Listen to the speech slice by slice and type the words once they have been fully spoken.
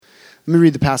Let me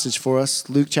read the passage for us.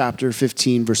 Luke chapter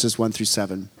 15, verses 1 through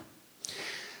 7.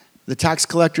 The tax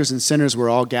collectors and sinners were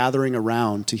all gathering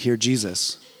around to hear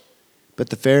Jesus. But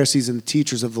the Pharisees and the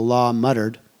teachers of the law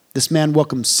muttered, "This man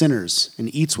welcomes sinners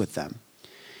and eats with them."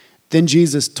 Then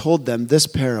Jesus told them this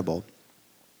parable.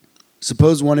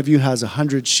 Suppose one of you has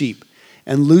 100 sheep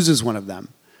and loses one of them.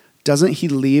 Doesn't he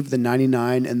leave the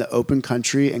 99 in the open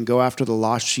country and go after the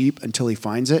lost sheep until he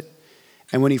finds it?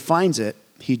 And when he finds it,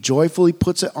 he joyfully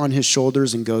puts it on his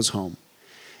shoulders and goes home.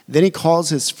 Then he calls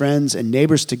his friends and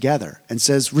neighbors together and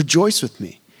says, "Rejoice with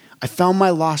me. I found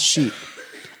my lost sheep."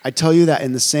 I tell you that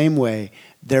in the same way,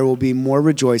 there will be more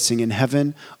rejoicing in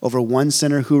heaven over one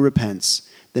sinner who repents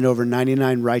than over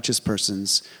 99 righteous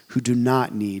persons who do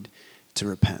not need to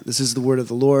repent. This is the word of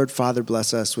the Lord. Father,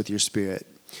 bless us with your Spirit.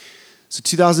 So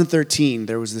 2013,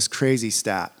 there was this crazy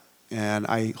stat, and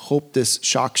I hope this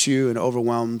shocks you and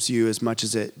overwhelms you as much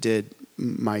as it did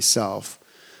myself.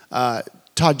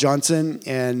 Todd Johnson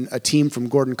and a team from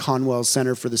Gordon Conwell's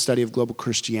Center for the Study of Global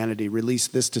Christianity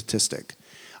released this statistic.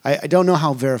 I don't know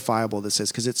how verifiable this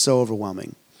is because it's so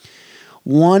overwhelming.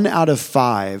 1 out of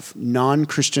 5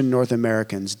 non-Christian North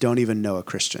Americans don't even know a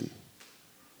Christian.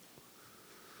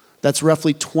 That's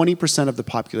roughly 20% of the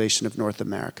population of North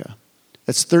America.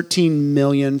 That's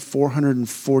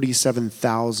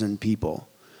 13,447,000 people.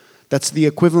 That's the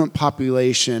equivalent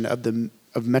population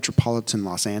of metropolitan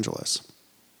Los Angeles.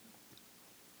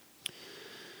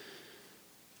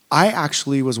 I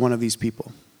actually was one of these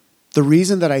people. The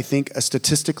reason that I think a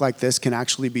statistic like this can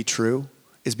actually be true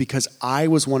is because I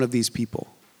was one of these people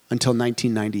until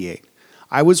 1998.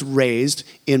 I was raised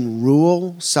in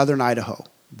rural southern Idaho,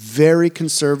 very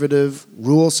conservative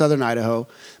rural southern Idaho,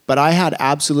 but I had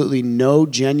absolutely no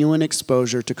genuine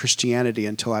exposure to Christianity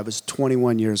until I was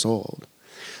 21 years old.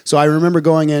 So I remember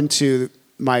going into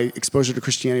my exposure to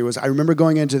Christianity I remember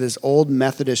going into this old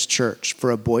Methodist church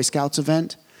for a Boy Scouts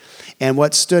event. And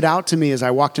what stood out to me as I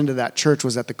walked into that church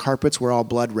was that the carpets were all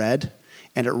blood red.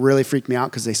 And it really freaked me out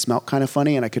because they smelled kind of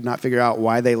funny, and I could not figure out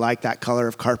why they liked that color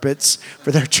of carpets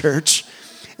for their church.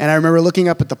 And I remember looking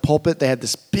up at the pulpit. They had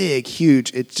this big,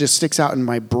 huge, it just sticks out in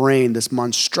my brain, this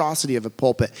monstrosity of a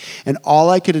pulpit. And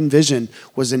all I could envision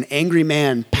was an angry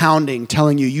man pounding,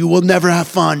 telling you, "You will never have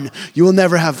fun. You will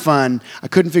never have fun." I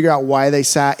couldn't figure out why they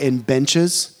sat in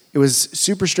benches. It was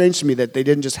super strange to me that they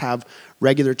didn't just have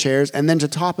regular chairs. And then to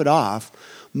top it off,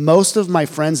 most of my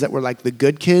friends that were like the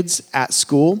good kids at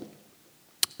school,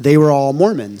 they were all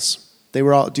Mormons. Do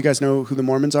you guys know who the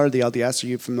Mormons are? The LDS, are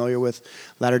you familiar with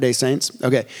Latter-day Saints?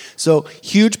 Okay, so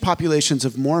huge populations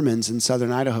of Mormons in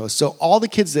southern Idaho. So all the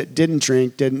kids that didn't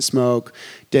drink, didn't smoke,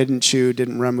 didn't chew,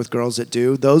 didn't run with girls that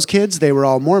do, those kids, they were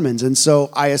all Mormons. And so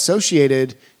I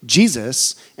associated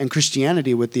Jesus and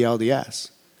Christianity with the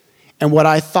LDS. And what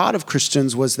I thought of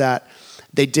Christians was that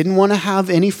they didn't want to have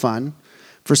any fun.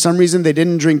 For some reason, they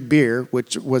didn't drink beer,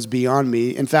 which was beyond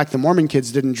me. In fact, the Mormon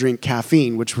kids didn't drink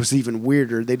caffeine, which was even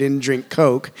weirder. They didn't drink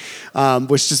Coke, I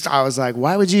was like,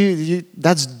 why would you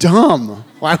that's dumb.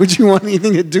 Why would you want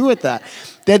anything to do with that?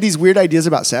 They had these weird ideas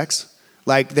about sex.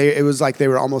 It was like they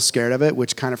were almost scared of it,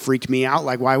 which kind of freaked me out.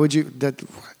 Like, why would you?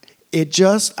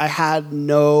 I had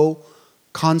no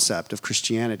concept of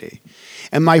Christianity.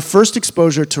 And my first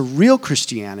exposure to real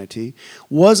Christianity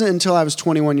wasn't until I was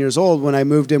 21 years old when I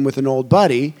moved in with an old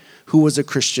buddy who was a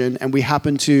Christian, and we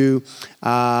happened to,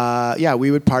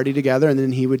 we would party together, and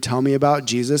then he would tell me about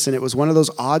Jesus, and it was one of those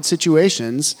odd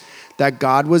situations that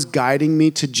God was guiding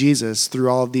me to Jesus through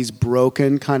all of these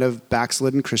broken, kind of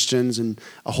backslidden Christians and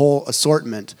a whole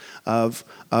assortment of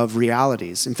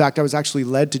realities. In fact, I was actually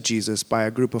led to Jesus by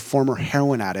a group of former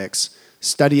heroin addicts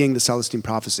studying the Celestine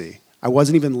Prophecy. I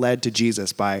wasn't even led to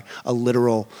Jesus by a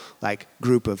literal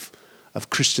group of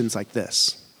Christians like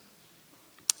this.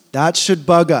 That should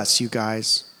bug us, you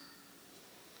guys.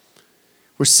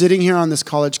 We're sitting here on this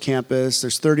college campus.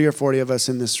 There's 30 or 40 of us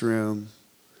in this room.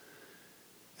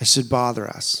 It should bother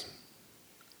us.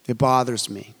 It bothers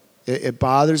me. It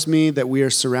bothers me that we are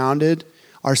surrounded,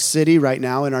 our city right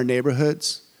now in our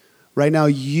neighborhoods. Right now,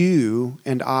 you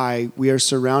and we are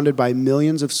surrounded by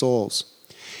millions of souls.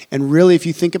 And really, if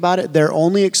you think about it, their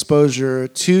only exposure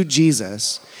to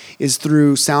Jesus is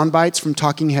through sound bites from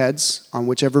talking heads on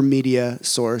whichever media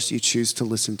source you choose to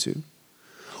listen to.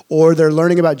 Or they're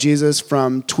learning about Jesus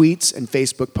from tweets and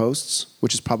Facebook posts,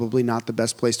 which is probably not the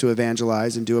best place to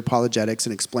evangelize and do apologetics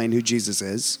and explain who Jesus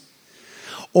is.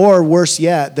 Or worse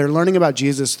yet, they're learning about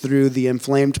Jesus through the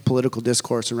inflamed political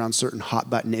discourse around certain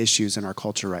hot-button issues in our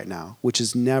culture right now, which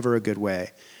is never a good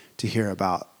way to hear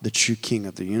about the true king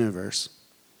of the universe.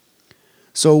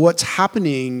 So what's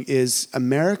happening is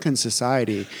American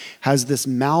society has this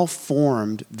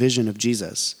malformed vision of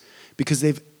Jesus because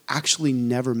they've actually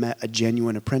never met a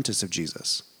genuine apprentice of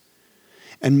Jesus.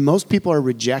 And most people are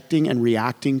rejecting and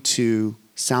reacting to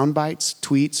sound bites,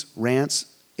 tweets, rants,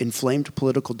 inflamed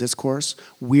political discourse,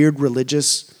 weird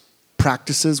religious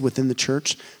practices within the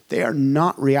church. They are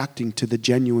not reacting to the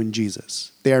genuine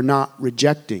Jesus. They are not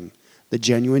rejecting the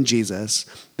genuine Jesus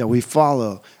that we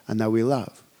follow and that we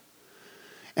love.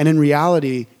 And in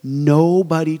reality,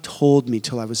 nobody told me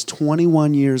till I was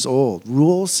 21 years old,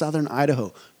 rural southern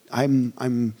Idaho.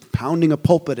 I'm pounding a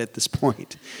pulpit at this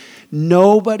point.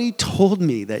 Nobody told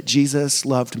me that Jesus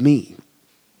loved me.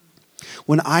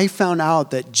 When I found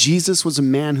out that Jesus was a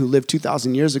man who lived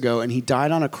 2,000 years ago and he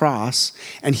died on a cross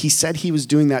and he said he was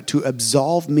doing that to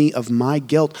absolve me of my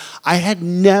guilt, I had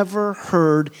never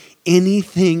heard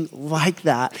anything like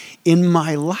that in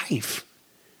my life.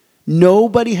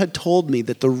 Nobody had told me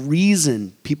that the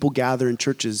reason people gather in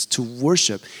churches to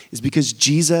worship is because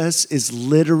Jesus is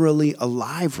literally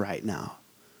alive right now.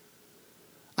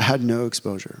 I had no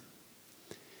exposure.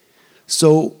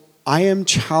 So I am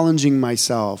challenging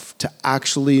myself to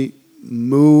actually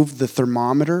move the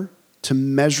thermometer to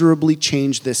measurably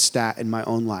change this stat in my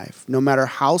own life. No matter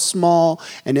how small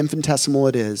and infinitesimal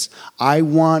it is, I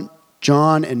want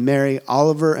John and Mary,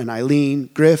 Oliver and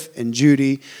Eileen, Griff and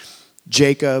Judy,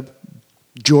 Jacob,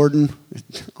 Jordan,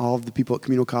 all of the people at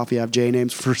Communal Coffee have J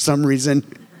names for some reason,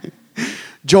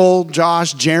 Joel,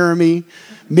 Josh, Jeremy,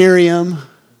 Miriam,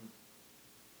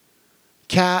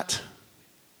 Kat,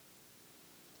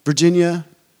 Virginia,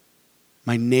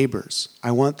 my neighbors.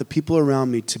 I want the people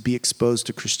around me to be exposed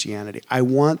to Christianity. I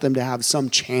want them to have some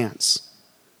chance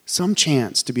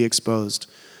to be exposed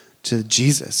to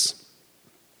Jesus.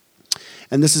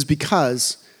 And this is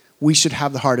because we should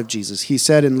have the heart of Jesus. He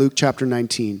said in Luke chapter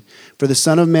 19, "For the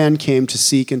Son of Man came to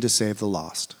seek and to save the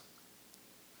lost."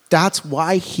 That's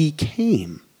why he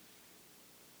came,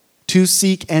 to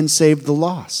seek and save the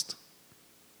lost.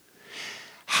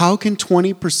 How can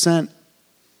 20%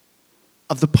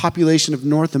 of the population of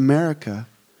North America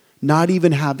not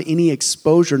even have any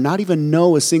exposure, not even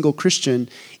know a single Christian,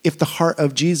 if the heart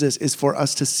of Jesus is for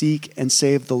us to seek and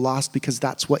save the lost, because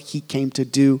that's what he came to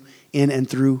do in and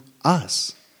through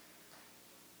us?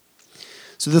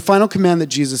 So the final command that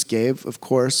Jesus gave, of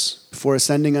course, before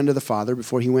ascending unto the Father,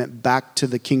 before he went back to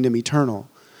the kingdom eternal,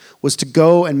 was to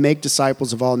go and make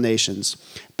disciples of all nations,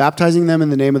 baptizing them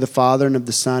in the name of the Father and of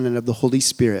the Son and of the Holy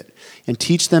Spirit, and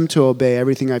teach them to obey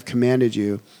everything I've commanded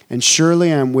you, and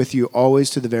surely I am with you always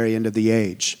to the very end of the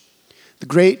age. The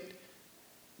great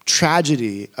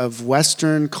tragedy of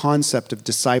Western concept of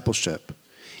discipleship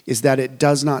is that it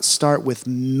does not start with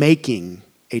making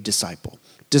a disciple.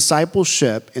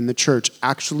 Discipleship in the church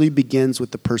actually begins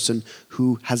with the person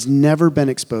who has never been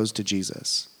exposed to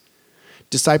Jesus.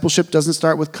 Discipleship doesn't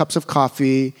start with cups of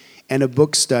coffee and a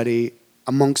book study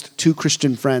amongst two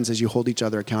Christian friends as you hold each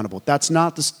other accountable.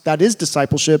 That is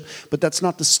discipleship, but that's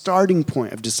not the starting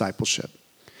point of discipleship.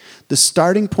 The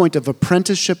starting point of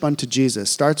apprenticeship unto Jesus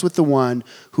starts with the one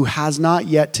who has not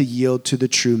yet to yield to the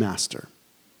true master.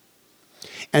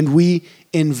 And we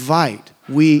invite,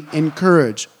 we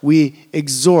encourage, we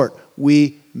exhort,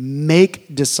 we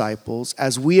make disciples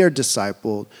as we are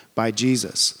discipled by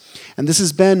Jesus. And this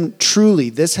has been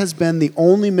the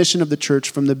only mission of the church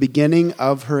from the beginning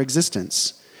of her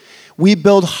existence. We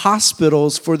build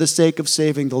hospitals for the sake of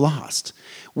saving the lost.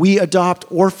 We adopt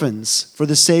orphans for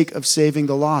the sake of saving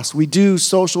the lost. We do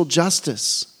social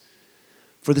justice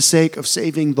for the sake of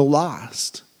saving the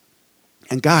lost.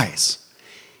 And guys,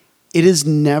 it has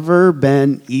never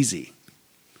been easy.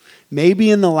 Maybe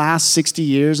in the last 60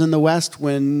 years in the West,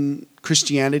 when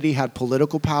Christianity had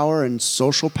political power and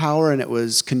social power and it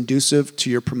was conducive to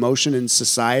your promotion in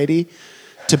society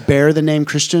to bear the name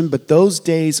Christian, but those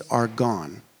days are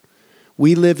gone.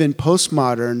 We live in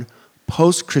postmodern,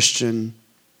 post-Christian,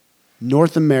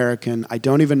 North American, I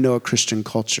don't even know a Christian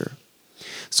culture.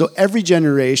 So every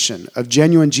generation of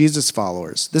genuine Jesus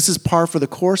followers, this is par for the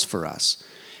course for us,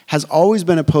 has always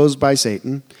been opposed by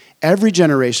Satan. Every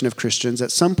generation of Christians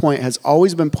at some point has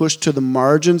always been pushed to the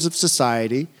margins of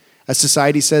society, as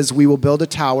society says we will build a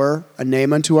tower, a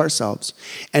name unto ourselves.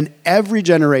 And every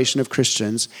generation of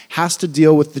Christians has to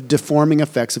deal with the deforming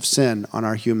effects of sin on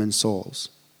our human souls.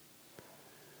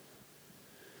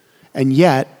 And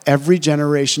yet, every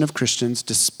generation of Christians,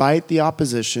 despite the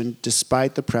opposition,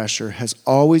 despite the pressure, has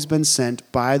always been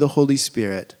sent by the Holy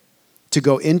Spirit to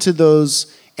go into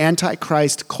those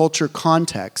anti-Christ culture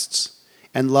contexts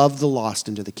and love the lost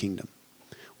into the kingdom.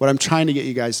 What I'm trying to get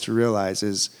you guys to realize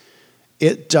is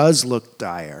it does look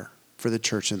dire for the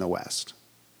church in the West.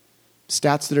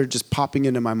 Stats that are just popping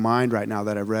into my mind right now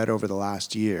that I've read over the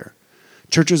last year.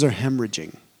 Churches are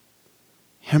hemorrhaging.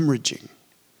 hemorrhaging.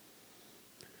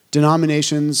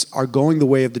 Denominations are going the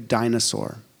way of the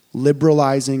dinosaur,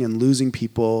 liberalizing and losing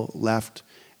people left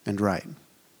and right.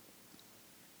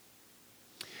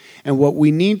 And what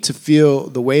we need to feel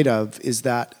the weight of is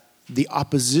that the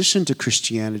opposition to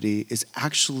Christianity is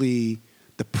actually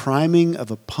the priming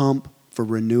of a pump for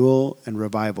renewal and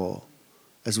revival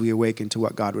as we awaken to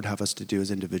what God would have us to do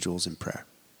as individuals in prayer.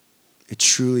 It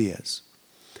truly is.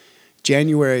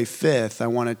 January 5th, I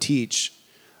want to teach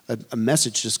a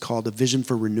message just called A Vision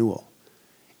for Renewal.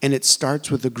 And it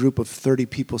starts with a group of 30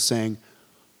 people saying,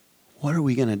 what are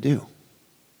we going to do?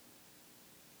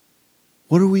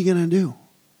 What are we going to do?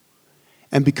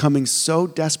 And becoming so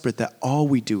desperate that all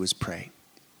we do is pray.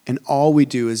 And all we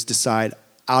do is decide,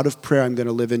 out of prayer, I'm going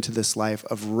to live into this life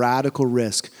of radical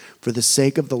risk for the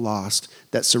sake of the lost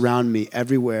that surround me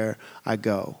everywhere I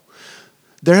go.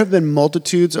 There have been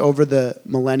multitudes over the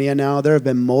millennia now. There have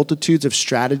been multitudes of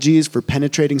strategies for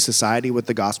penetrating society with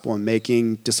the gospel and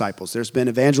making disciples. There's been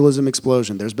evangelism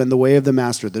explosion. There's been the way of the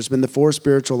master. There's been the 4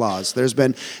 spiritual laws. There's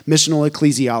been missional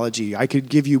ecclesiology. I could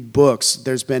give you books.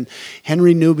 There's been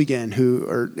Henry Newbegin,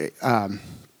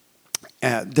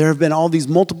 there have been all these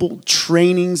multiple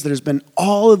trainings. There's been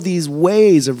all of these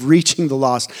ways of reaching the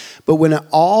lost. But when it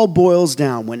all boils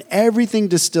down, when everything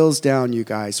distills down, you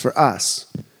guys, for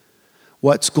us,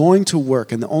 what's going to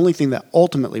work, and the only thing that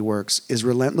ultimately works, is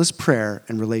relentless prayer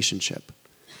and relationship.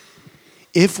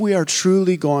 If we are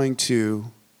truly going to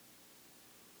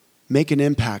make an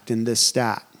impact in this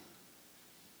stat,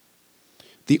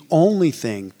 the only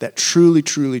thing that truly,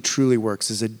 truly, truly works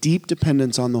is a deep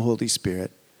dependence on the Holy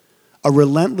Spirit, a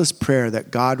relentless prayer that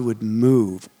God would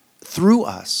move through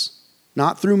us,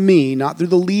 not through me, not through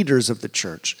the leaders of the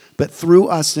church, but through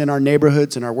us in our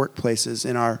neighborhoods, in our workplaces,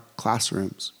 in our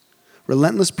classrooms.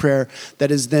 Relentless prayer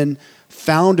that is then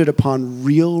founded upon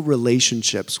real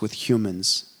relationships with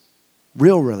humans.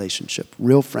 Real relationship,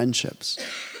 real friendships.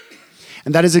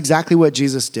 And that is exactly what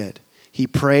Jesus did. He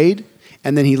prayed,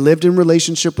 and then he lived in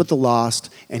relationship with the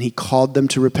lost, and he called them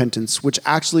to repentance, which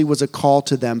actually was a call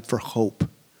to them for hope.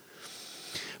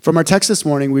 From our text this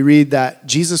morning, we read that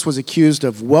Jesus was accused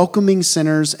of welcoming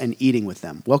sinners and eating with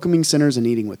them. Welcoming sinners and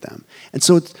eating with them. And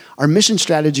so our mission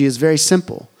strategy is very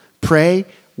simple. Pray,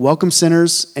 welcome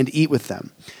sinners, and eat with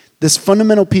them. This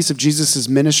fundamental piece of Jesus'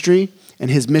 ministry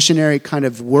and his missionary kind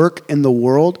of work in the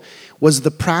world was the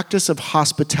practice of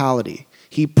hospitality.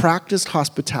 He practiced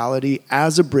hospitality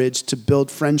as a bridge to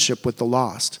build friendship with the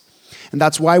lost. And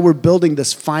that's why we're building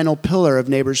this final pillar of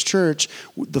Neighbors Church.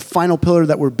 The final pillar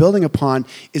that we're building upon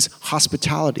is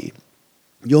hospitality.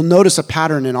 You'll notice a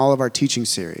pattern in all of our teaching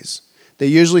series. They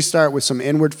usually start with some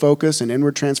inward focus and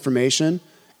inward transformation,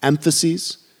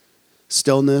 emphases,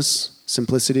 stillness,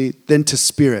 simplicity, then to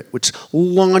spirit, which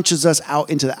launches us out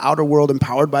into the outer world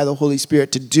empowered by the Holy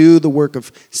Spirit to do the work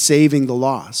of saving the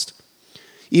lost.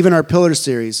 Even our pillar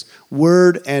series,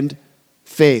 word and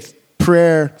faith,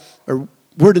 prayer, or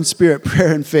word and spirit,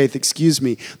 prayer and faith,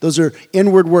 those are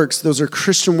inward works, those are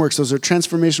Christian works, those are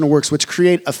transformational works, which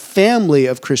create a family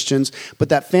of Christians, but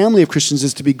that family of Christians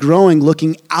is to be growing,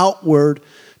 looking outward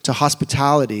to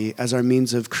hospitality as our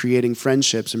means of creating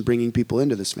friendships and bringing people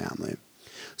into this family.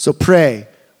 So pray,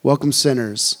 welcome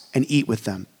sinners, and eat with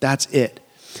them. That's it.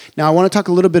 Now, I want to talk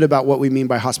a little bit about what we mean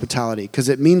by hospitality, because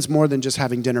it means more than just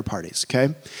having dinner parties,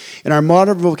 okay? In our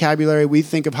modern vocabulary, we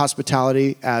think of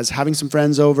hospitality as having some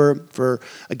friends over for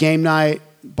a game night,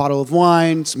 bottle of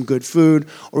wine, some good food,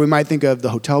 or we might think of the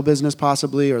hotel business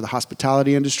possibly, or the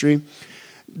hospitality industry.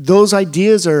 Those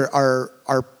ideas are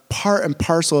part and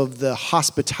parcel of the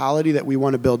hospitality that we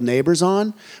want to build neighbors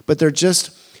on, but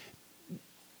there's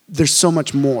so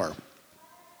much more.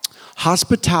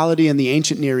 Hospitality in the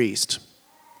ancient Near East,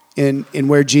 in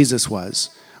where Jesus was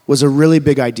a really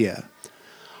big idea.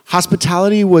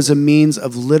 Hospitality was a means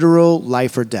of literal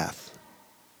life or death.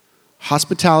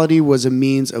 Hospitality was a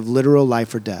means of literal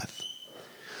life or death.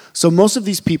 So most of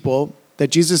these people that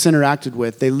Jesus interacted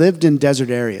with, they lived in desert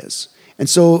areas. And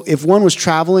so if one was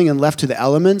traveling and left to the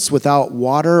elements without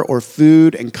water or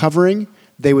food and covering,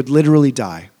 they would literally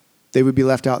die. They would be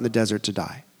left out in the desert to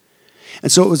die. And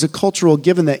so it was a cultural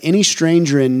given that any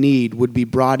stranger in need would be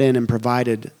brought in and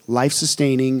provided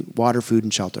life-sustaining water, food,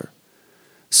 and shelter.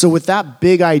 So with that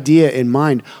big idea in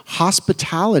mind,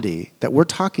 hospitality that we're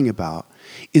talking about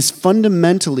is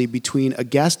fundamentally between a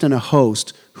guest and a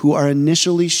host who are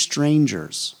initially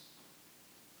strangers.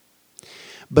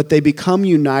 But they become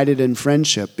united in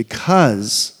friendship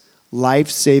because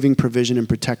life-saving provision and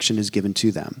protection is given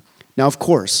to them. Now, of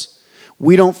course,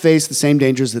 we don't face the same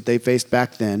dangers that they faced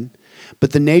back then,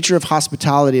 but the nature of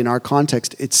hospitality in our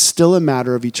context, it's still a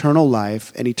matter of eternal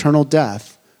life and eternal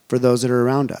death for those that are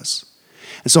around us.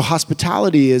 And so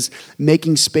hospitality is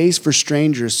making space for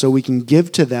strangers so we can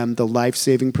give to them the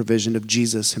life-saving provision of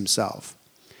Jesus himself.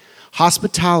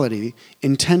 Hospitality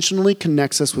intentionally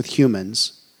connects us with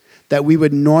humans that we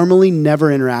would normally never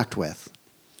interact with.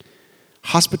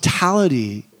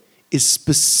 Hospitality is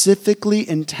specifically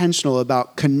intentional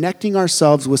about connecting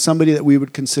ourselves with somebody that we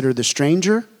would consider the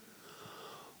stranger.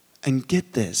 And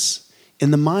get this,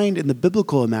 in the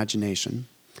biblical imagination,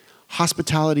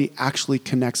 hospitality actually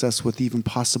connects us with even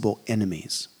possible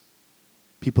enemies,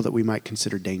 people that we might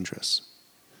consider dangerous.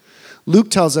 Luke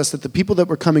tells us that the people that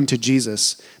were coming to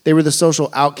Jesus, they were the social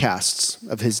outcasts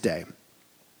of his day.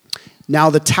 Now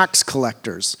the tax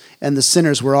collectors and the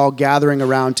sinners were all gathering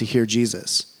around to hear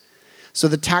Jesus. So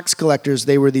the tax collectors,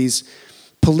 they were these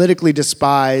politically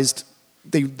despised,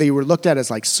 they were looked at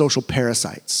as like social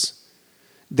parasites.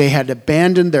 They had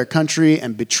abandoned their country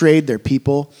and betrayed their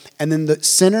people. And then the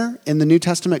sinner, in the New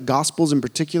Testament Gospels in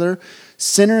particular,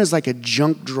 sinner is like a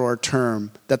junk drawer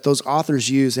term that those authors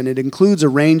use, and it includes a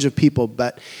range of people.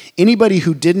 But anybody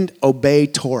who didn't obey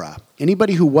Torah,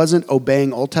 anybody who wasn't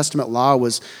obeying Old Testament law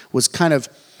was kind of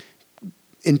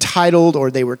entitled, or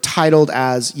they were titled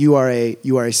as, you are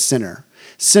a sinner.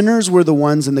 Sinners were the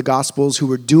ones in the Gospels who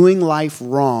were doing life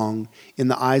wrong in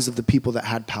the eyes of the people that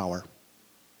had power.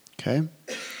 Okay?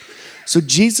 So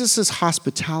Jesus'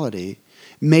 hospitality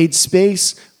made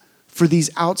space for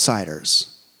these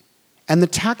outsiders. And the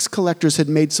tax collectors had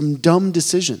made some dumb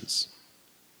decisions.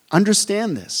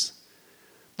 Understand this.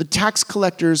 The tax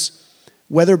collectors,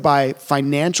 whether by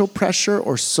financial pressure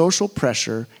or social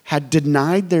pressure, had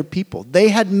denied their people. They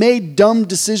had made dumb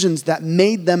decisions that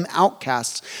made them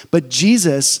outcasts. But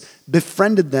Jesus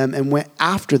befriended them and went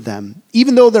after them,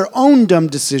 even though their own dumb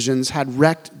decisions had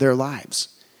wrecked their lives.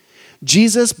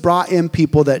 Jesus brought in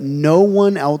people that no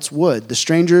one else would. The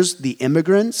strangers, the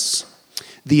immigrants,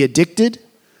 the addicted,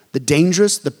 the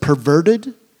dangerous, the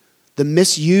perverted, the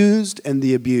misused, and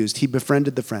the abused. He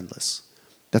befriended the friendless.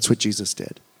 That's what Jesus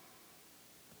did.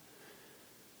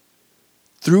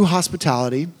 Through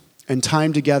hospitality and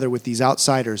time together with these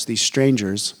outsiders, these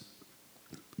strangers,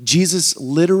 Jesus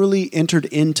literally entered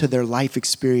into their life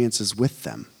experiences with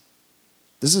them.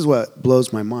 This is what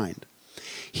blows my mind.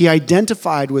 He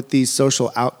identified with these social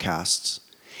outcasts,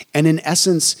 and in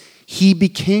essence, he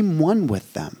became one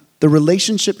with them. The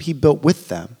relationship he built with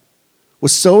them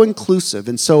was so inclusive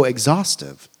and so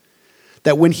exhaustive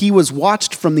that when he was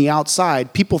watched from the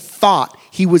outside, people thought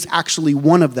he was actually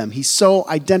one of them. He so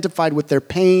identified with their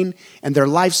pain and their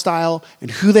lifestyle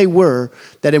and who they were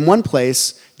that in one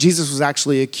place, Jesus was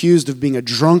actually accused of being a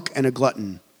drunk and a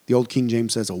glutton. The old King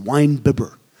James says a wine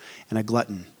bibber and a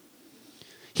glutton.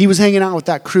 He was hanging out with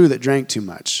that crew that drank too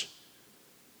much.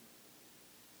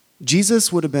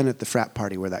 Jesus would have been at the frat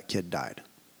party where that kid died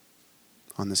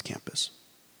on this campus.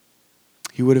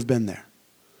 He would have been there.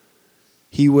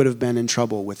 He would have been in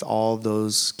trouble with all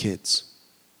those kids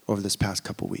over this past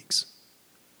couple weeks.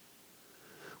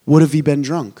 Would have he been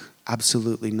drunk?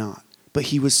 Absolutely not. But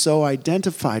he was so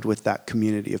identified with that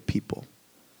community of people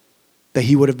that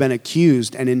he would have been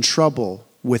accused and in trouble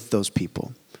with those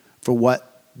people for what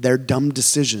their dumb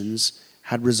decisions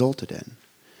had resulted in.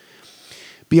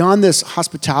 Beyond this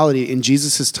hospitality in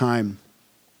Jesus' time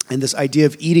and this idea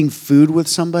of eating food with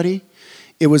somebody,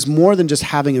 it was more than just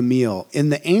having a meal. In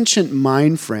the ancient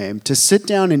mind frame, to sit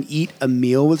down and eat a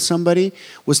meal with somebody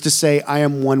was to say, I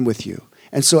am one with you.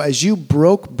 And so as you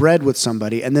broke bread with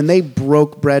somebody, and then they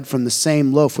broke bread from the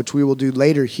same loaf, which we will do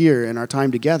later here in our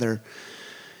time together,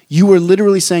 you were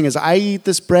literally saying, as I eat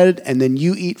this bread and then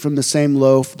you eat from the same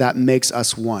loaf, that makes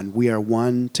us one. We are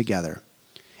one together.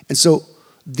 And so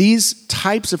these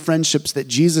types of friendships that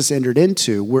Jesus entered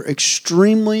into were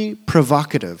extremely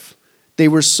provocative. They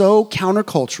were so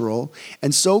countercultural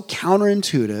and so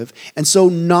counterintuitive and so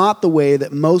not the way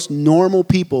that most normal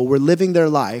people were living their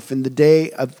life in the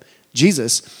day of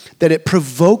Jesus, that it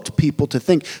provoked people to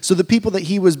think. So the people that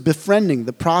he was befriending,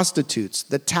 the prostitutes,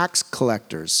 the tax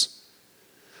collectors,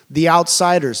 the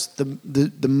outsiders, the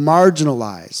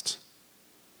marginalized.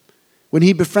 When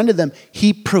he befriended them,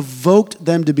 he provoked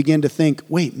them to begin to think,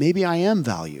 wait, maybe I am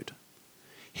valued.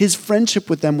 His friendship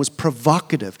with them was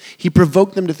provocative. He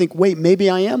provoked them to think, wait, maybe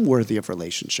I am worthy of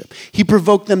relationship. He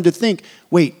provoked them to think,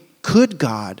 wait, could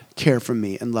God care for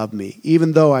me and love me,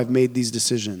 even though I've made these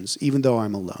decisions, even though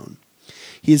I'm alone?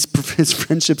 His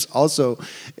friendships also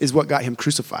is what got him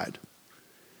crucified.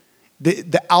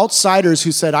 The outsiders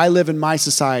who said, I live in my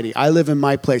society, I live in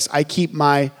my place, I keep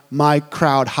my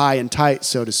crowd high and tight,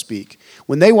 so to speak.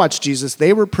 When they watched Jesus,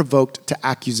 they were provoked to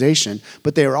accusation,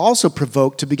 but they were also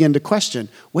provoked to begin to question,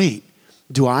 wait,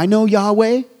 do I know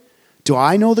Yahweh? Do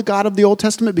I know the God of the Old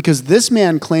Testament? Because this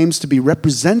man claims to be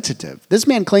representative. This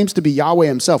man claims to be Yahweh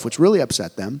himself, which really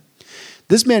upset them.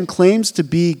 This man claims to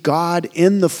be God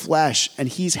in the flesh, and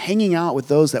he's hanging out with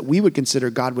those that we would consider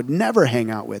God would never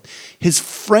hang out with. His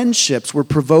friendships were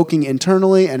provoking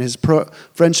internally, and his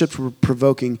friendships were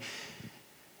provoking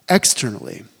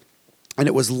externally. And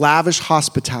it was lavish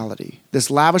hospitality. This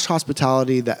lavish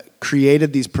hospitality that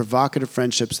created these provocative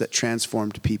friendships that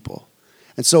transformed people.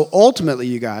 And so ultimately,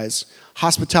 you guys,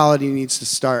 hospitality needs to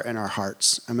start in our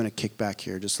hearts. I'm going to kick back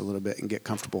here just a little bit and get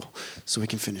comfortable so we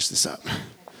can finish this up.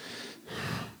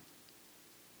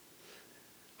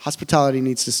 Hospitality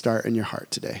needs to start in your heart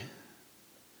today.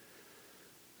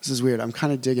 This is weird. I'm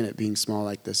kind of digging it being small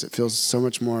like this. It feels so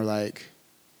much more like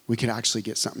we could actually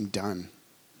get something done.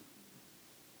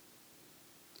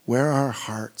 Where are our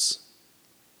hearts?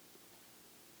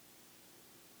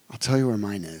 I'll tell you where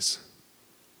mine is.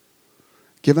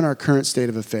 Given our current state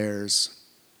of affairs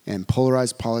and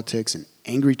polarized politics and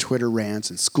angry Twitter rants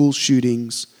and school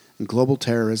shootings and global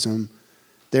terrorism,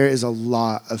 there is a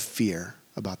lot of fear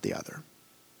about the other,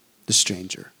 the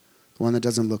stranger, the one that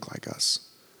doesn't look like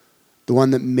us, the one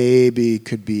that maybe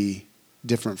could be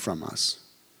different from us.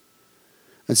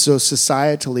 And so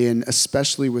societally, and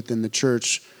especially within the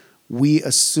church, we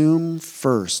assume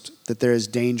first that there is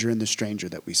danger in the stranger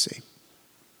that we see.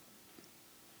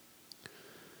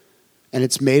 And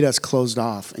it's made us closed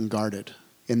off and guarded.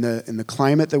 In the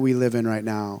climate that we live in right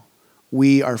now,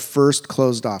 we are first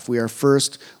closed off. We are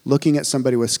first looking at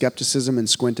somebody with skepticism and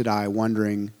squinted eye,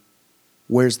 wondering,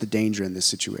 where's the danger in this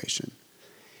situation?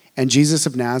 And Jesus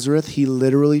of Nazareth, he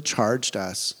literally charged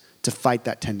us to fight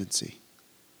that tendency.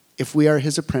 If we are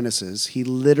his apprentices, he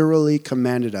literally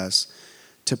commanded us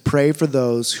to pray for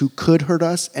those who could hurt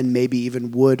us and maybe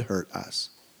even would hurt us.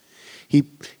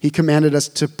 He commanded us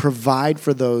to provide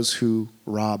for those who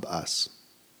rob us.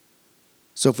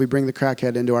 So if we bring the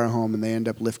crackhead into our home and they end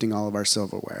up lifting all of our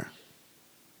silverware,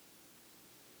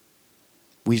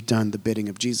 we've done the bidding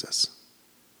of Jesus.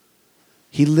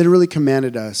 He literally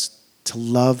commanded us to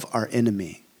love our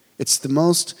enemy. It's the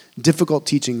most difficult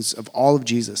teachings of all of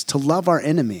Jesus, to love our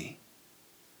enemy,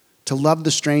 to love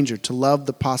the stranger, to love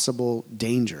the possible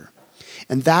danger.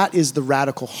 And that is the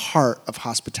radical heart of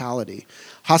hospitality.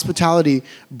 Hospitality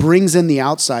brings in the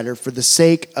outsider for the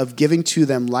sake of giving to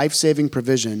them life-saving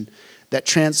provision that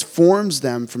transforms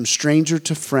them from stranger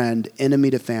to friend, enemy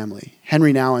to family.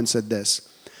 Henry Nouwen said this,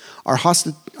 our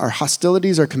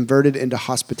hostilities are converted into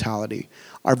hospitality.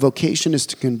 Our vocation is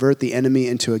to convert the enemy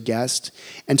into a guest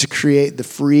and to create the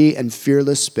free and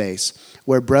fearless space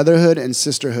where brotherhood and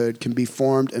sisterhood can be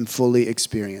formed and fully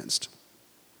experienced.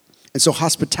 And so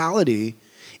hospitality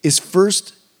is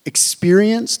first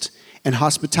experienced, and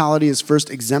hospitality is first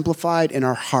exemplified in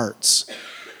our hearts,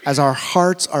 as our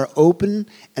hearts are open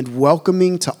and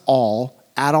welcoming to all,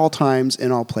 at all times,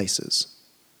 in all places.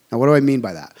 Now, what do I mean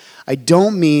by that? I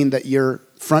don't mean that your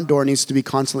front door needs to be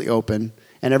constantly open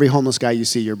and every homeless guy you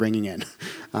see you're bringing in.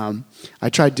 I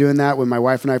tried doing that when my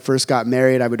wife and I first got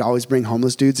married. I would always bring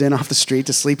homeless dudes in off the street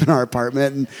to sleep in our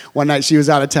apartment. And one night she was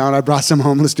out of town. I brought some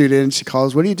homeless dude in. She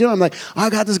calls, what are you doing? I'm like, oh,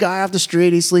 I got this guy off the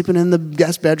street. He's sleeping in the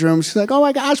guest bedroom. She's like, oh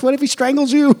my gosh, what if he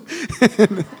strangles you?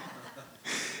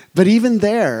 But even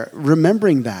there,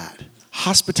 remembering that,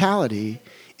 hospitality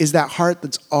is that heart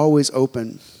that's always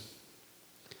open.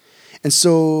 And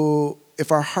so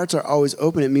if our hearts are always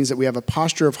open, it means that we have a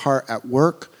posture of heart at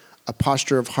work, a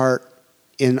posture of heart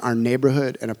in our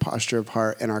neighborhood, and a posture of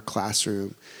heart in our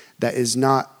classroom that is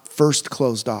not first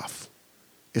closed off,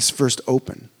 is first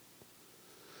open.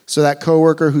 So that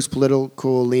coworker whose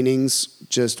political leanings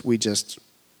we just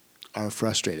are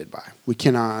frustrated by, we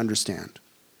cannot understand,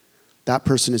 that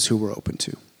person is who we're open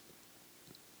to.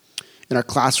 In our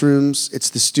classrooms,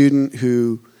 it's the student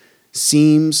who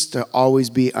seems to always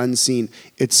be unseen.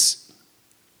 It's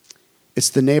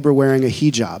the neighbor wearing a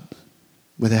hijab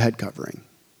with a head covering.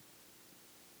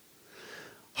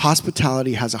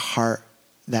 Hospitality has a heart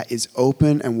that is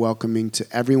open and welcoming to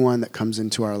everyone that comes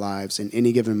into our lives in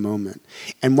any given moment.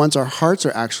 And once our hearts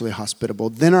are actually hospitable,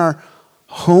 then our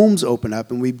homes open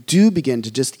up and we do begin to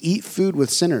just eat food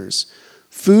with sinners.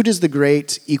 Food is the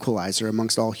great equalizer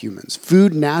amongst all humans.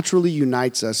 Food naturally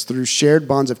unites us through shared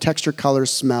bonds of texture, color,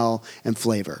 smell, and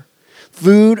flavor.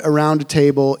 Food around a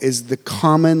table is the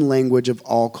common language of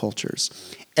all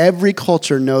cultures. Every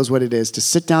culture knows what it is to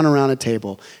sit down around a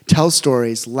table, tell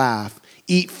stories, laugh,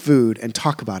 eat food, and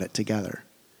talk about it together.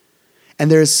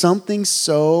 And there is something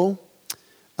so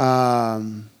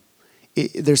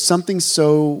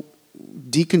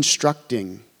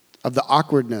deconstructing of the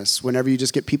awkwardness whenever you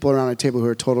just get people around a table who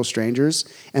are total strangers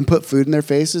and put food in their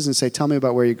faces and say, tell me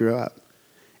about where you grew up.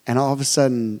 And all of a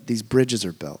sudden, these bridges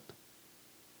are built.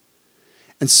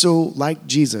 And so, like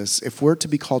Jesus, if we're to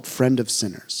be called friend of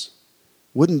sinners,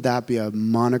 wouldn't that be a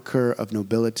moniker of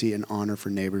nobility and honor for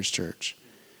Neighbors Church?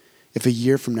 If a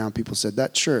year from now people said,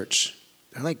 that church,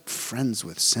 they're like friends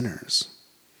with sinners.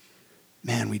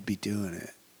 Man, we'd be doing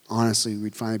it. Honestly,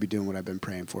 we'd finally be doing what I've been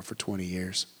praying for 20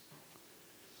 years.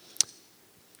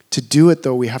 To do it,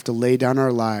 though, we have to lay down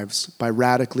our lives by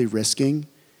radically risking,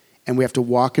 and we have to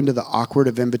walk into the awkward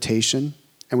of invitation,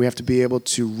 and we have to be able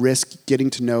to risk getting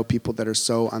to know people that are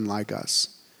so unlike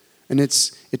us. And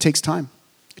it takes time.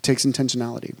 It takes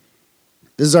intentionality.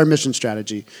 This is our mission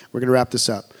strategy. We're going to wrap this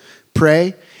up.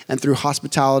 Pray, and through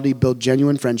hospitality, build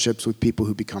genuine friendships with people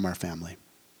who become our family.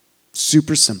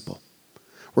 Super simple.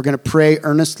 We're going to pray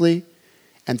earnestly,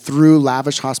 and through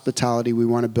lavish hospitality, we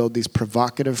want to build these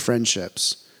provocative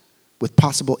friendships with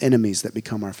possible enemies that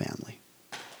become our family.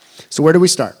 So where do we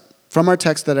start? From our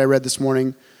text that I read this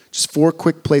morning, just 4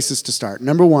 quick places to start.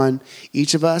 Number 1,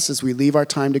 each of us, as we leave our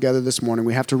time together this morning,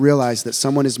 we have to realize that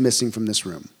someone is missing from this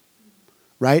room.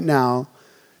 Right now,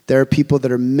 there are people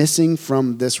that are missing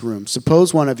from this room.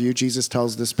 Suppose one of you, Jesus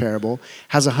tells this parable,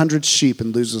 has 100 sheep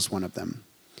and loses one of them.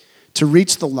 To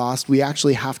reach the lost, we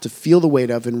actually have to feel the weight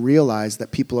of and realize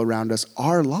that people around us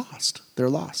are lost. They're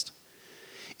lost.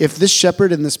 If this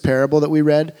shepherd in this parable that we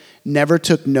read never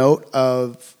took note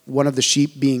of one of the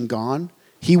sheep being gone,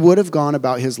 he would have gone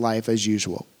about his life as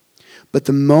usual. But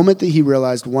the moment that he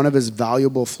realized one of his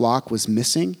valuable flock was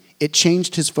missing, it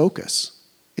changed his focus.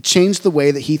 It changed the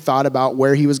way that he thought about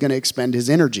where he was going to expend his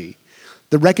energy.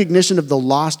 The recognition of the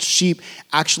lost sheep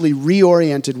actually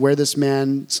reoriented where this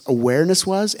man's awareness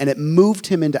was, and it moved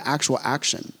him into actual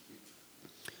action.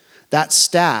 That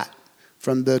stat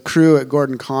from the crew at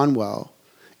Gordon Conwell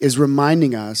is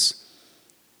reminding us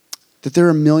that there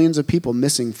are millions of people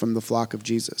missing from the flock of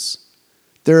Jesus.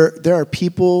 There are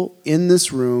people in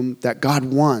this room that God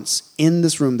wants in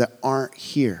this room that aren't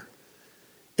here.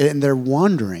 And they're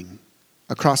wandering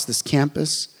across this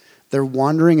campus. They're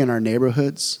wandering in our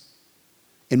neighborhoods.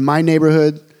 In my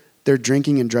neighborhood, they're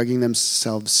drinking and drugging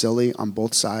themselves silly on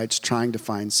both sides, trying to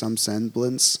find some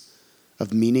semblance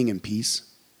of meaning and peace.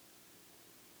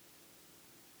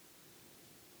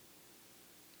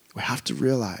 We have to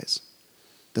realize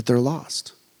that they're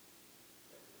lost.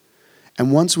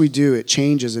 And once we do, it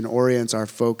changes and orients our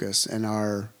focus and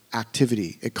our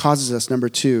activity. It causes us, number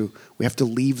 2, we have to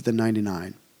leave the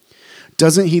 99.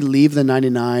 Doesn't he leave the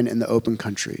 99 in the open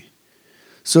country?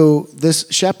 So this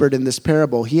shepherd in this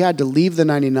parable, he had to leave the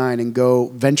 99 and go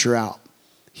venture out.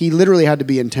 He literally had to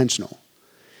be intentional.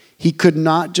 He could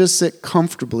not just sit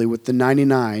comfortably with the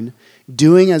 99,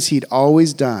 doing as he'd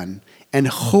always done, and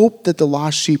hope that the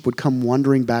lost sheep would come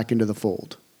wandering back into the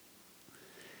fold.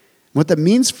 What that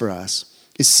means for us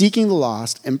is seeking the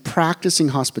lost and practicing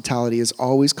hospitality is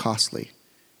always costly.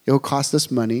 It will cost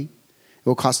us money. It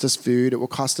will cost us food. It will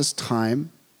cost us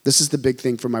time. This is the big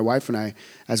thing for my wife and I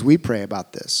as we pray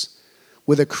about this.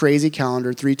 With a crazy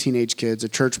calendar, 3 teenage kids, a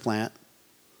church plant,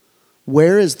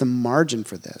 where is the margin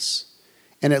for this?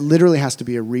 And it literally has to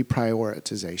be a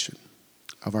reprioritization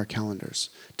of our calendars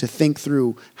to think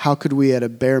through how could we at a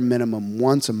bare minimum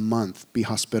once a month be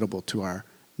hospitable to our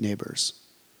neighbors.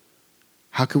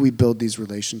 How can we build these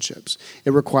relationships?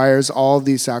 It requires all of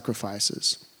these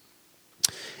sacrifices.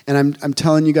 And I'm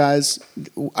telling you guys,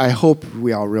 I hope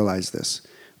we all realize this,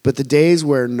 but the days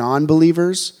where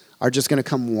non-believers are just going to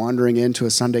come wandering into a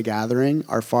Sunday gathering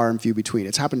are far and few between.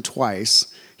 It's happened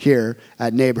twice here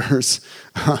at Neighbors.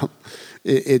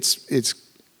 It's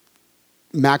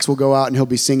Max will go out and he'll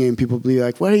be singing and people will be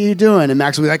like, what are you doing? And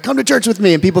Max will be like, come to church with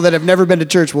me. And people that have never been to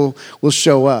church will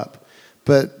show up.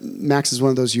 But Max is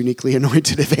one of those uniquely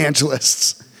anointed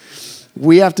evangelists.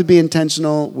 We have to be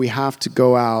intentional. We have to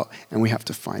go out and we have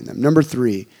to find them. Number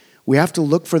 3, we have to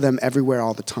look for them everywhere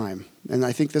all the time. And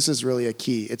I think this is really a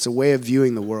key. It's a way of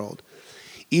viewing the world.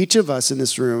 Each of us in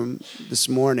this room this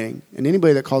morning, and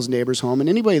anybody that calls Neighbors home, and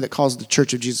anybody that calls the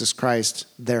Church of Jesus Christ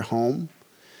their home,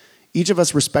 each of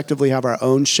us respectively have our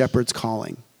own shepherd's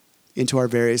calling into our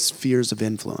various spheres of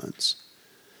influence.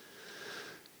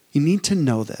 You need to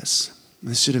know this.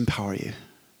 This should empower you.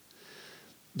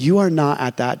 You are not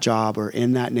at that job or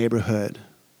in that neighborhood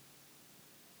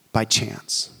by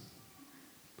chance.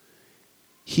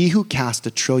 He who cast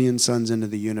 1 trillion suns into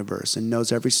the universe and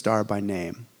knows every star by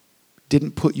name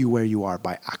didn't put you where you are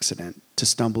by accident to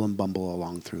stumble and bumble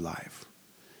along through life.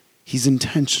 He's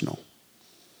intentional.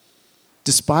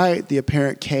 Despite the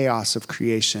apparent chaos of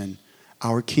creation,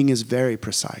 our King is very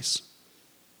precise.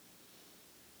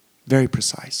 Very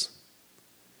precise.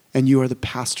 And you are the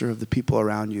pastor of the people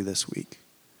around you this week.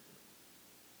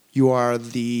 You are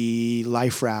the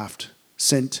life raft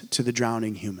sent to the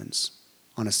drowning humans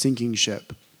on a sinking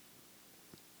ship.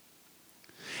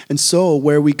 And so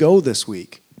where we go this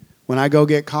week, when I go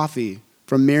get coffee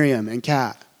from Miriam and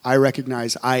Kat, I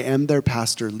recognize I am their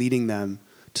pastor leading them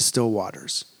to still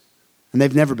waters. And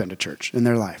they've never been to church in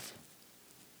their life.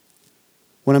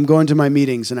 When I'm going to my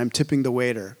meetings and I'm tipping the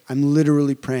waiter, I'm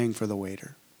literally praying for the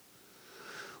waiter.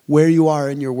 Where you are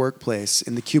in your workplace,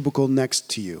 in the cubicle next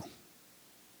to you,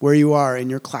 where you are in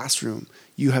your classroom,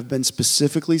 you have been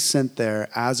specifically sent there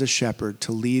as a shepherd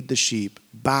to lead the sheep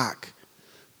back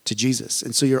to Jesus.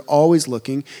 And so you're always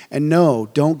looking, and no,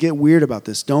 don't get weird about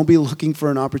this. Don't be looking for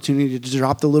an opportunity to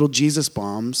drop the little Jesus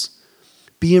bombs.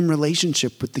 Be in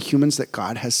relationship with the humans that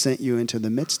God has sent you into the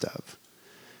midst of.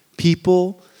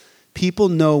 People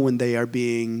know when they are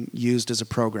being used as a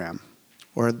program.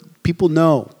 Or people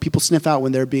sniff out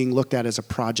when they're being looked at as a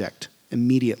project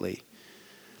immediately.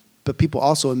 But people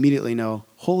also immediately know,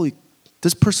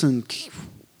 this person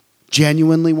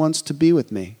genuinely wants to be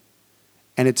with me.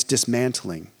 And it's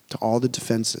dismantling to all the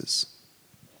defenses.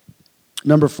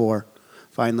 Number 4,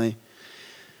 finally,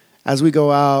 as we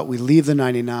go out, we leave the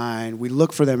 99, we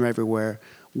look for them everywhere.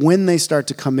 When they start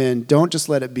to come in, don't just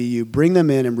let it be you. Bring them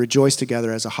in and rejoice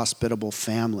together as a hospitable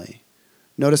family.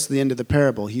 Notice the end of the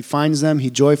parable. He finds them, he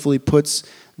joyfully puts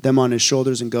them on his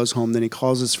shoulders and goes home. Then he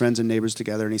calls his friends and neighbors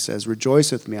together and he says,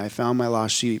 "Rejoice with me, I found my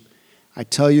lost sheep." I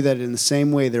tell you that in the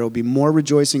same way, there will be more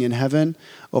rejoicing in heaven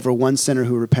over one sinner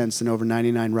who repents than over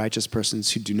 99 righteous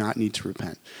persons who do not need to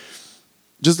repent.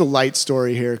 Just a light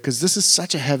story here, because this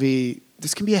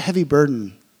can be a heavy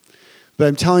burden. But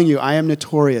I'm telling you, I am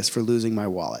notorious for losing my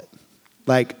wallet.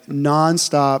 Like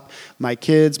nonstop, my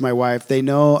kids, my wife, they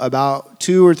know about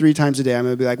 2 or 3 times a day I'm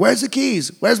going to be like, "Where's the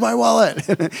keys? Where's my wallet?"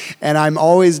 And I'm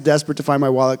always desperate to find my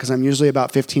wallet because I'm usually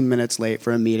about 15 minutes late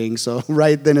for a meeting. So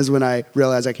right then is when I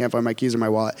realize I can't find my keys or my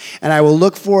wallet. And I will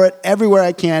look for it everywhere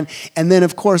I can. And then,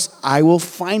 of course, I will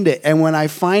find it. And when I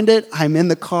find it, I'm in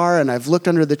the car and I've looked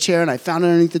under the chair and I found it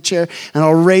underneath the chair and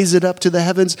I'll raise it up to the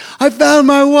heavens. "I found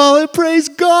my wallet, praise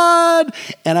God."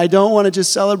 And I don't want to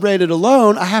just celebrate it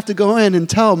alone. I have to go in and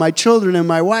tell my children and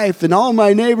my wife and all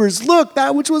my neighbors, "Look,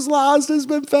 that which was lost has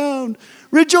been found.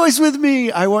 Rejoice with me."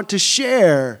 I want to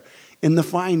share in the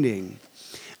finding.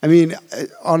 I mean,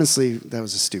 honestly, that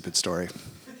was a stupid story.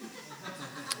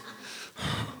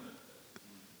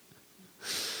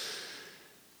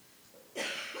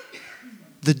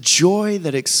 The joy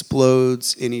that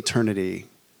explodes in eternity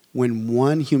when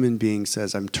one human being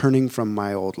says, "I'm turning from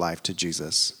my old life to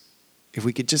Jesus." If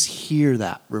we could just hear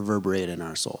that reverberate in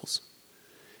our souls.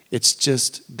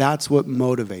 That's what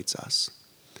motivates us.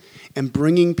 And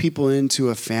bringing people into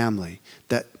a family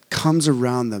that comes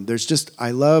around them.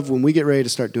 I love when we get ready to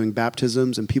start doing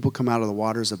baptisms and people come out of the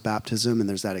waters of baptism and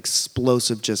there's that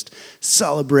explosive just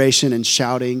celebration and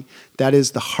shouting. That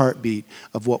is the heartbeat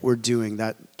of what we're doing.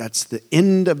 That's the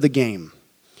end of the game.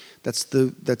 That's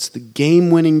the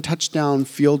game-winning touchdown,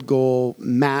 field goal,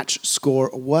 match, score,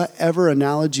 whatever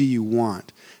analogy you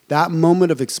want. That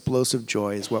moment of explosive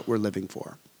joy is what we're living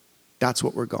for. That's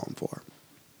what we're going for.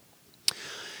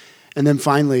 And then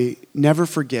finally, never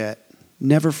forget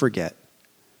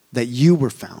that you were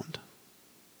found.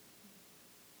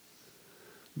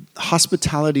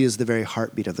 Hospitality is the very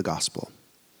heartbeat of the gospel.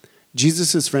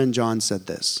 Jesus' friend John said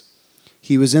this: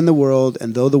 "He was in the world,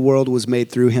 and though the world was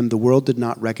made through him, the world did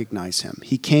not recognize him.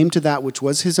 He came to that which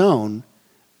was his own,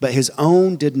 but his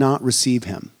own did not receive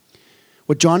him."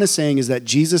 What John is saying is that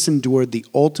Jesus endured the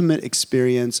ultimate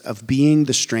experience of being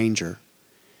the stranger.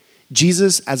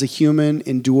 Jesus, as a human,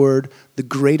 endured the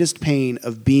greatest pain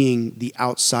of being the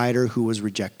outsider who was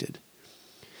rejected.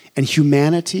 And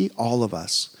humanity, all of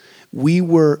us, we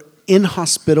were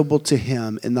inhospitable to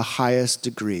him in the highest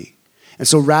degree. And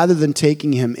so rather than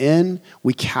taking him in,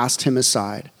 we cast him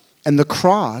aside. And the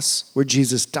cross, where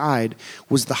Jesus died,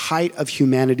 was the height of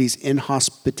humanity's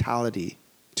inhospitality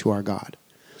to our God.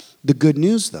 The good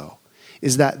news, though,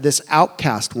 is that this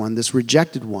outcast one, this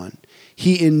rejected one,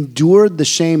 he endured the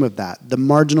shame of that, the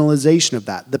marginalization of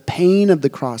that, the pain of the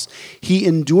cross. He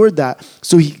endured that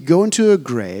so he could go into a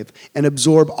grave and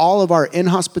absorb all of our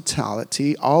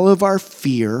inhospitality, all of our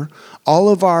fear, all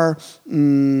of our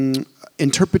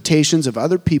interpretations of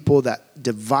other people that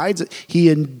divides it.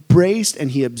 He embraced and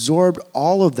he absorbed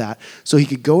all of that so he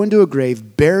could go into a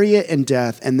grave, bury it in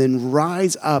death, and then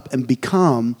rise up and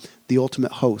become the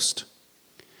ultimate host.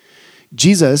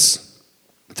 Jesus,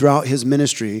 throughout his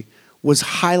ministry, was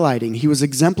highlighting, he was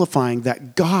exemplifying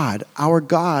that God, our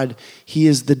God, he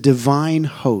is the divine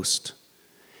host.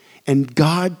 And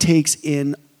God takes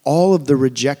in all of the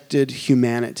rejected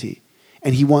humanity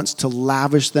and he wants to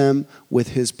lavish them with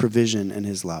his provision and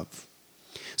his love.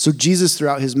 So Jesus,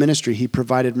 throughout his ministry, he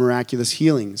provided miraculous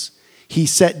healings. He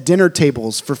set dinner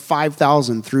tables for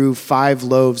 5,000 through 5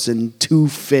 loaves and 2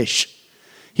 fish.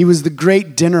 He was the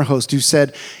great dinner host who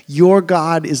said, your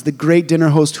God is the great dinner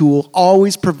host who will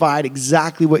always provide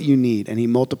exactly what you need. And he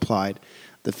multiplied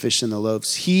the fish and the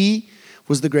loaves. He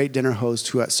was the great dinner host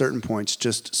who at certain points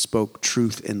just spoke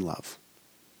truth in love.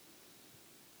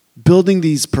 Building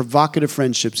these provocative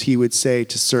friendships, he would say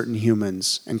to certain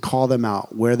humans and call them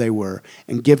out where they were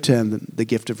and give to them the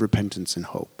gift of repentance and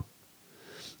hope.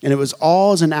 And it was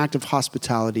all as an act of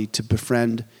hospitality to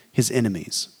befriend his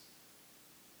enemies.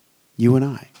 You and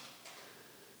I.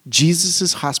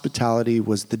 Jesus' hospitality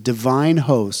was the divine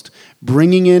host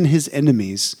bringing in his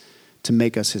enemies to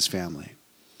make us his family.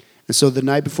 And so the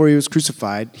night before he was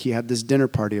crucified, he had this dinner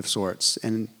party of sorts,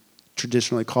 and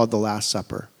traditionally called the Last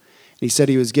Supper. And he said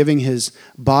he was giving his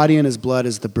body and his blood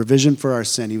as the provision for our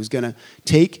sin. He was going to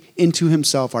take into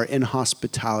himself our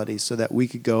inhospitality so that we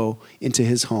could go into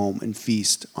his home and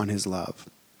feast on his love.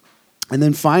 And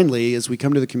then finally, as we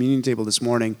come to the communion table this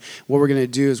morning, what we're going to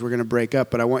do is we're going to break up,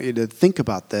 but I want you to think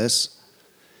about this.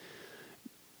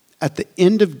 At the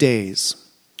end of days,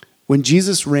 when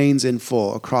Jesus reigns in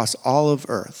full across all of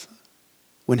earth,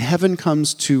 when heaven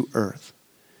comes to earth,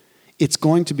 it's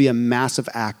going to be a massive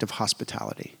act of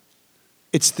hospitality.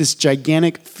 It's this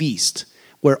gigantic feast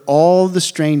where all the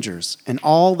strangers and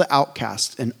all the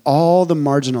outcasts and all the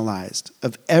marginalized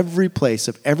of every place,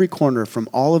 of every corner from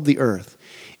all of the earth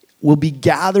will be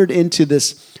gathered into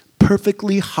this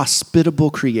perfectly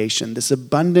hospitable creation, this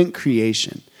abundant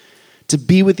creation, to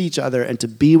be with each other and to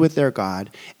be with their God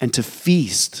and to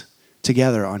feast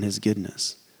together on his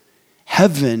goodness.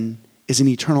 Heaven is an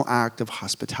eternal act of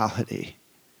hospitality.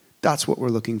 That's what we're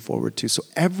looking forward to. So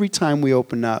every time we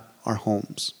open up our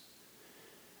homes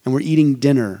and we're eating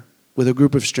dinner with a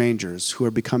group of strangers who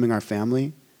are becoming our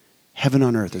family, heaven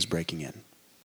on earth is breaking in.